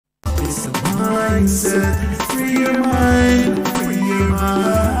It's a mindset. Free your mind. Free your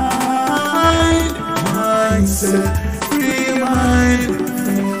mind. Mindset. Free your mind.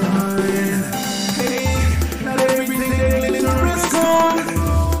 Free your mind. Hey, not everything that glitters is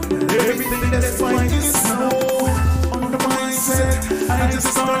gold. Not everything that's white is snow. On the mindset, I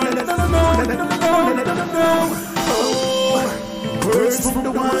just started. Let them know. Oh, words from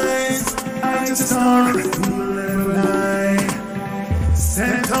the wise. I just started. Who will ever lie?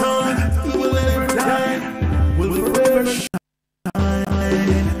 Stand on. Who will ever die? Will forever shine.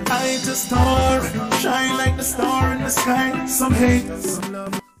 I just star. Shine like the star in the sky. Some hate, some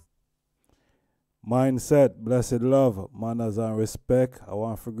love. Mindset, blessed love, manners and respect. I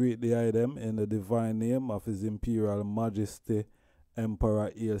want to greet the item in the divine name of His Imperial Majesty, Emperor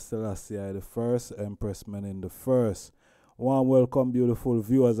Haile Selassie I, Empress Menen I. One welcome, beautiful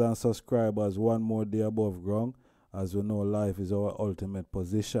viewers and subscribers, one more day above ground. As we know, life is our ultimate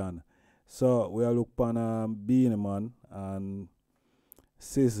position. So we are looking on Beenie Man and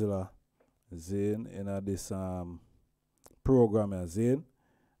Sizzla Zane in this program as Zane.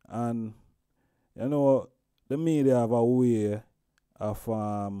 And you know, the media have a way of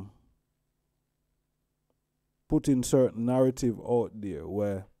putting certain narrative out there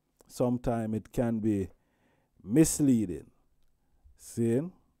where sometimes it can be misleading. See?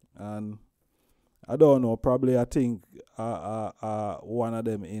 And I don't know, probably I think one of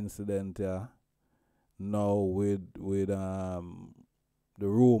them incident now with the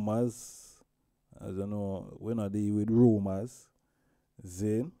rumors. I don't know, we're not dealing with rumors.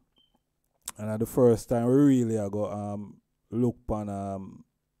 See? And at the first time we really are go look on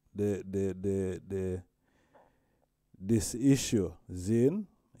this issue, Zin.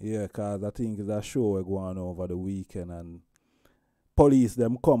 Yeah, cause I think it's a show we're going over the weekend and police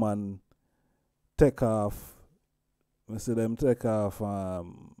them come and take off. I see them take off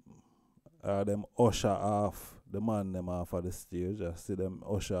them usher off the man them off of the stage. I see them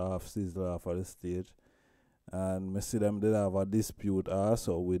usher off Sizzla off of the stage. And I see them did have a dispute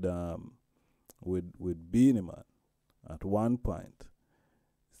also with Beenie Man at one point.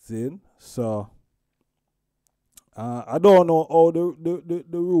 See? So I don't know how the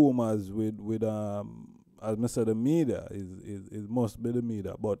rumors with as I said, the media is must be the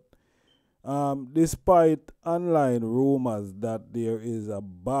media, but despite online rumors that there is a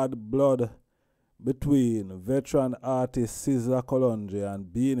bad blood between veteran artist Sizzla kalonji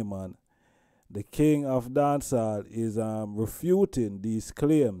and Beenie Man, the king of dancehall is refuting these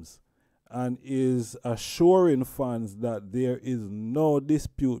claims and is assuring fans that there is no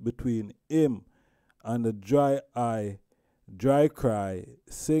dispute between him and the dry cry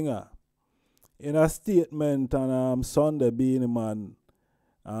singer. In a statement on Sunday, Beenie Man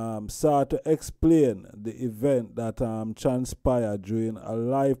sought to explain the event that transpired during a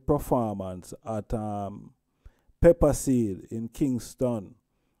live performance at Pepper Seed in Kingston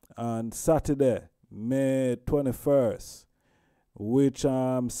on Saturday, May 21st, which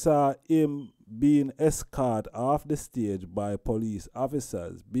saw him being escorted off the stage by police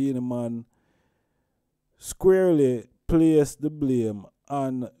officers. Beenie Man squarely placed the blame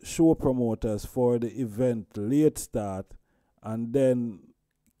on show promoters for the event late start and then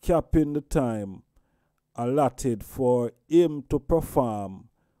capping the time allotted for him to perform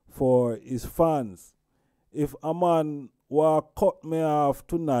for his fans. If a man will cut me off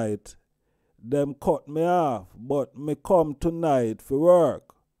tonight, them cut me off, but me come tonight for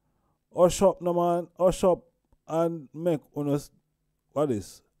work. Hush up, no man, hush up and make us, what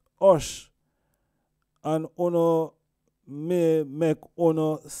is, hush. And uno may make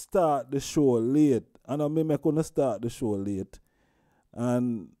uno start the show late. And I may make uno start the show late.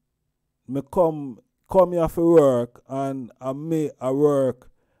 And me come here for work and I work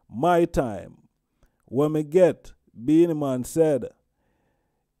my time. When me get, Beenie Man said,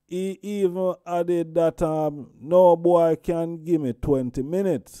 he even added that no boy can give me 20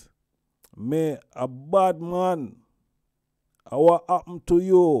 minutes. Me a bad man. What happened to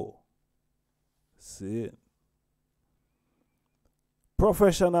you? See,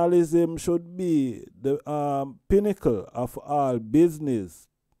 professionalism should be the pinnacle of all business.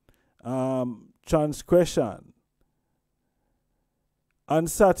 Transgression. On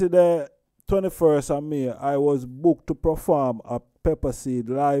Saturday, 21st of May, I was booked to perform a Pepper Seed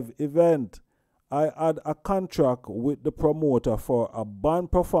live event. I had a contract with the promoter for a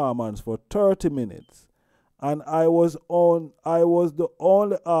band performance for 30 minutes. And I was the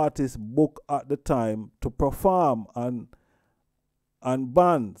only artist booked at the time to perform on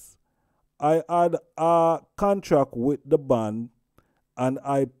bands. I had a contract with the band and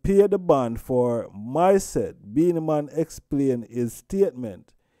I paid the band for my set. Beenie Man explained his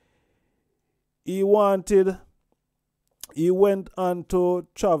statement. he went on to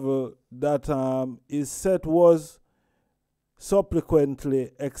travel that his set was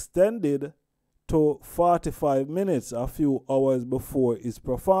subsequently extended to 45 minutes a few hours before his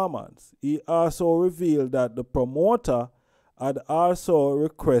performance. He also revealed that the promoter had also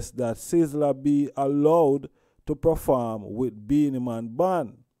requested that Sizzla be allowed to perform with Beenie Man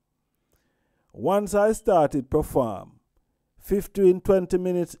band. Once I started perform, 15-20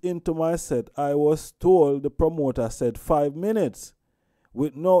 minutes into my set, I was told the promoter said 5 minutes,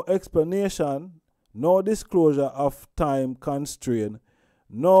 with no explanation, no disclosure of time constraint,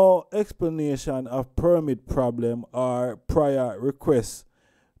 no explanation of permit problem or prior request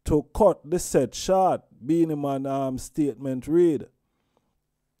to cut the set short. Beenie Man statement read.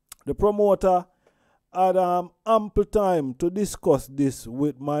 The promoter had ample time to discuss this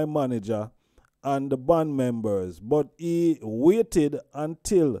with my manager and the band members, but he waited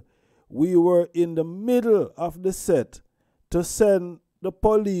until we were in the middle of the set to send the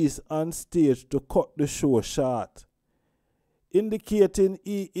police on stage to cut the show short, indicating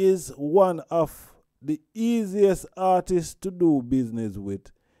he is one of the easiest artists to do business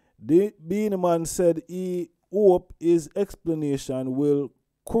with. The Beenie Man said he hoped his explanation will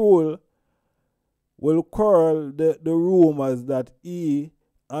curl the rumors that he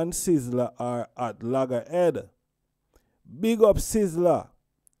and Sizzla are at loggerhead. Big up Sizzla.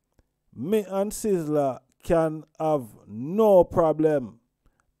 Me and Sizzla can have no problem,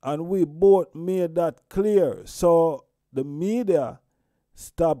 and we both made that clear. So the media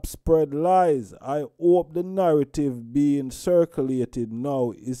stop spread lies. I hope the narrative being circulated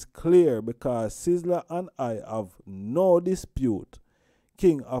now is clear, because Sizzla and I have no dispute,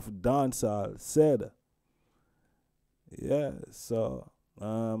 King of Dancehall said. Yeah, so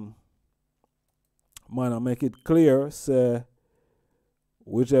man, I make it clear, say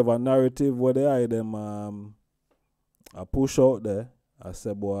whichever narrative where they are them I push out there, I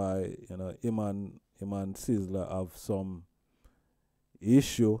say boy, him and Sizzla have some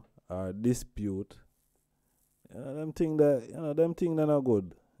issue or dispute. Them thing that them thing that are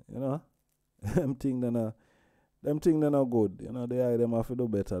good, them thing that are good. They them have to do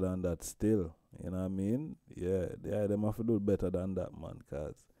better than that still. You know what I mean? Yeah, they them have to do better than that, man.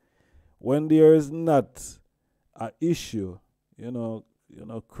 Cause when there is not an issue,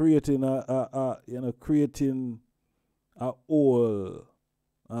 creating creating a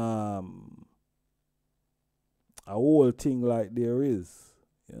whole thing like there is,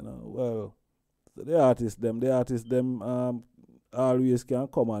 well, so the artists them always can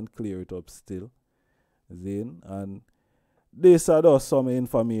come and clear it up still. Zin, and this are just some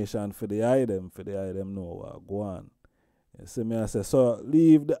information for the item know what go on. You see me I say, so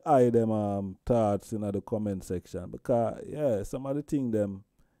leave the item thoughts in the comment section, because yeah, some of the thing them,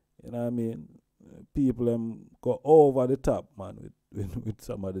 you know what I mean, people them go over the top, man, with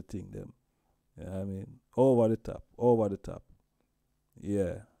some of the thing them. You know what I mean? Over the top.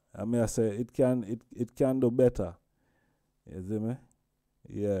 Yeah. I mean I say it can do better. You see me?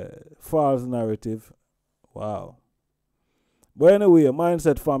 Yeah. False narrative. Wow. But anyway,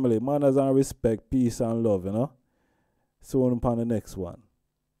 mindset family, manners and respect, peace and love, Soon upon the next one.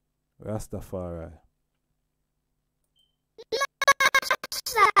 Rastafari.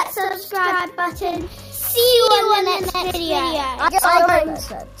 Smash that subscribe button. See you on the next video.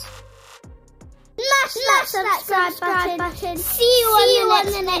 Mindset. Smash that subscribe button. See you on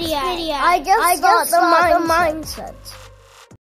the next video. I just got the mindset.